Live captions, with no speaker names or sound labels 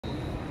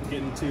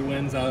getting 2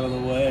 wins out of the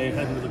way,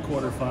 heading to the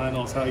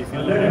quarterfinals. How are you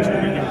feeling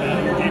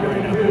about your game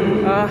right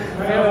now?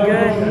 Feeling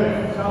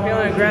good,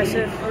 feeling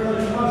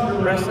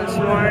aggressive, wrestling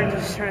smart,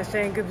 just trying to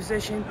stay in good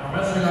position, score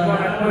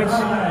my points,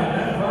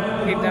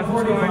 keep them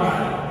from scoring.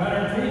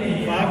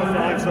 5 of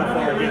 5 so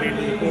far getting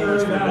to the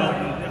quarters for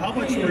Wilton. How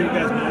much were you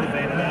guys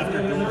motivated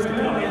after duels to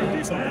come here and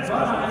do something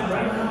special?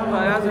 Well,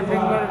 that was a big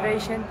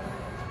motivation.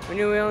 We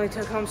knew we only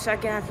took home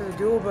second after the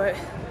duel, but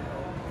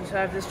we still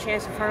have this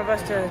chance in front of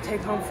us to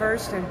take home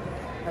first, and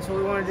that's what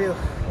we want to do.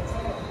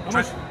 How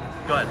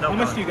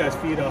much do you guys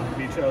feed off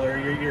of each other?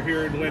 You're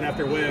hearing win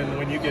after win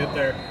when you get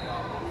there.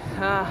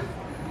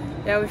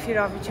 Yeah, we feed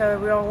off each other.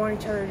 We all want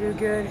each other to do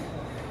good,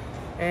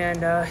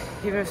 and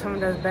even if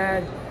someone does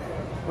bad,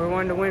 we're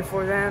wanting to win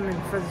for them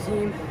and for the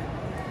team.